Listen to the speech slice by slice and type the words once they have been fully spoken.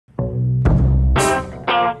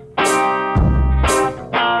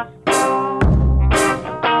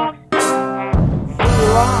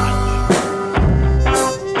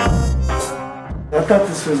thought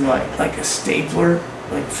this was like a stapler,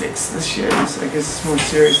 like fix the shit. I guess it's more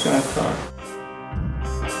serious than I thought.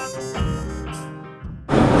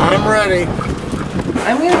 I'm ready.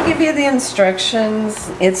 I'm going to give you the instructions.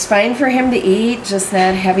 It's fine for him to eat, just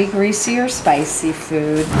not heavy, greasy, or spicy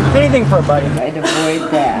food. Anything for a buddy. I'd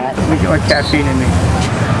avoid that. Let me get my caffeine in me.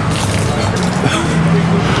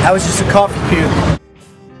 That was just a coffee puke.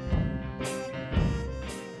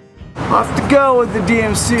 Off to go with the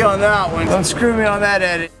DMC on that one. Don't screw me on that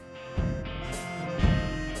edit.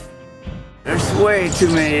 There's way too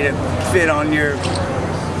many to fit on your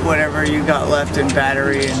whatever you got left in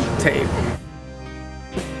battery and tape.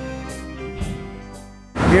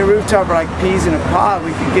 Me and Rooftop are like peas in a pod.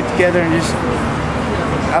 We could get together and just,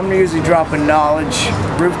 I'm usually dropping knowledge.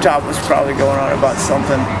 Rooftop was probably going on about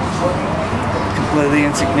something completely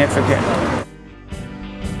insignificant.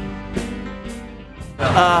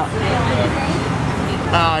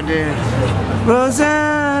 Oh dude.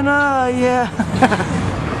 Rosanna, yeah.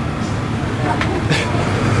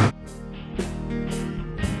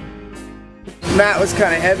 Matt was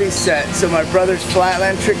kind of heavy set, so my brother's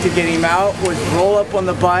flatland trick to get him out was roll up on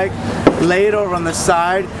the bike, lay it over on the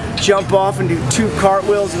side, jump off and do 2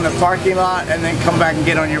 cartwheels in the parking lot, and then come back and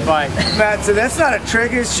get on your bike. Matt said, that's not a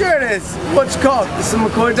trick. Sure it is. What's it called? It's the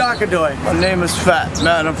McCoy Docadoy. My name is Fat.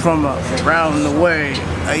 Matt, I'm from around the way.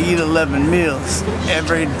 I eat 11 meals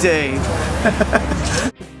every day.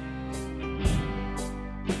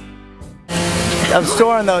 I'm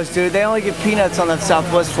storing those, dude. They only get peanuts on that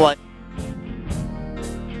Southwest flight.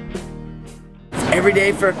 Every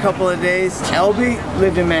day for a couple of days. Elby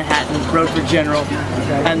lived in Manhattan, rode for General.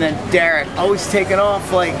 And then Derek, always taking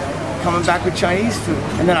off, like coming back with Chinese food.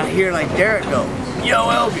 And then I hear like Derek go,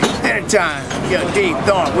 yo Elby, dinner time. Yo D,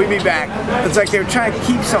 Thorne, we be back. It's like they were trying to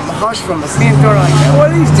keep something hush from us. Me and Thorne are like, man,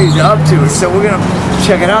 what are these dudes up to? So we're gonna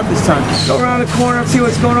check it out this time. Go around the corner, see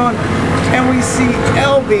what's going on. And we see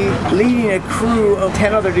Elby leading a crew of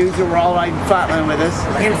 10 other dudes that were all riding flatland with us.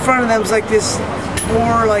 In front of them was like this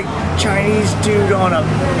poor like Chinese dude on a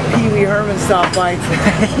Pee Wee Herman style bike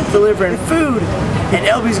delivering food, and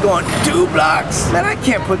Elby's going 2 blocks. Man, I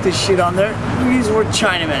can't put this shit on there. We use the word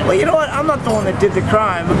Chinaman. Well, you know what? I'm not the one that did the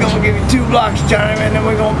crime. We're gonna give you 2 blocks, Chinaman, and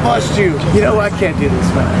we're gonna bust you. You know, I can't do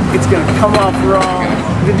this, man. It's gonna come off wrong.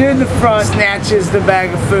 The dude in the front snatches the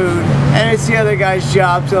bag of food, and it's the other guy's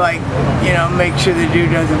job to like, you know, make sure the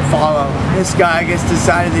dude doesn't follow. This guy, I guess,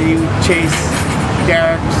 decided that he would chase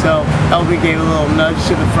Derek, so Elby gave a little nudge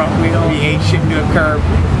to the front wheel. He ate shit into a curb.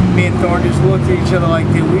 Me and Thorne just looked at each other like,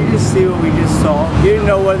 did we just see what we just saw? You didn't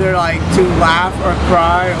know whether like to laugh or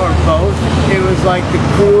cry or both. It was like the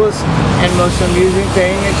coolest and most amusing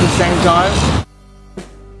thing at the same time.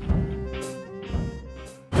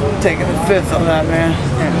 Taking the 5th on that, man.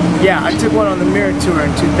 And yeah, I took one on the Mirror Tour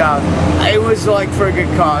in 2000. It was like for a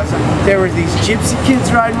good cause. There were these gypsy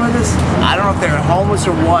kids riding with us. I don't know if they were homeless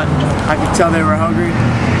or what. I could tell they were hungry.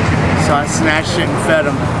 So I snatched it and fed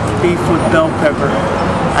them. Beef with bell pepper.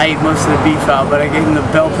 I ate most of the beef out, but I gave them the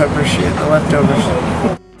bell pepper shit, the leftovers.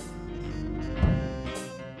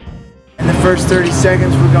 And the first 30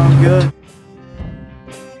 seconds were going good.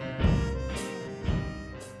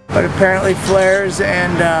 But apparently flares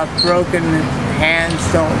and broken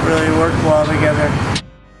hands don't really work well together.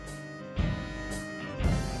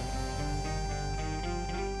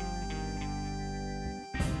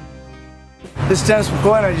 This Dennis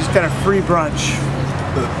McCoy and I just got a free brunch.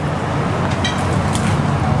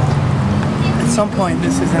 At some point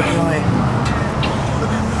this isn't really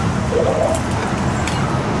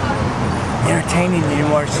entertaining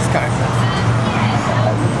anymore, it's just kind of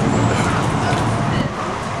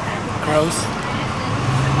gross.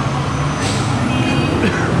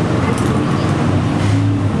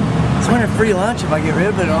 It's winning a free lunch if I get rid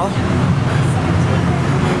of it all.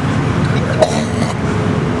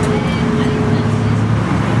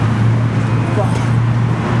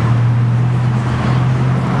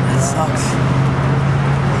 That sucks.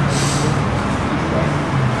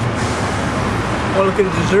 Want to look at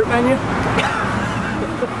the dessert menu?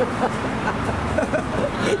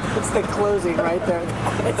 It's the closing right there.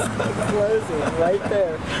 It's the closing right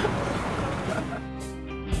there.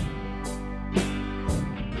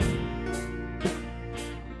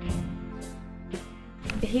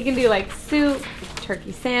 He can do like soup,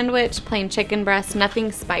 turkey sandwich, plain chicken breast,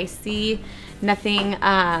 nothing spicy, nothing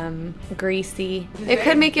greasy. It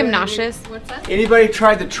could make him nauseous. What's that? Anybody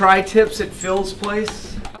tried the tri-tips at Phil's place?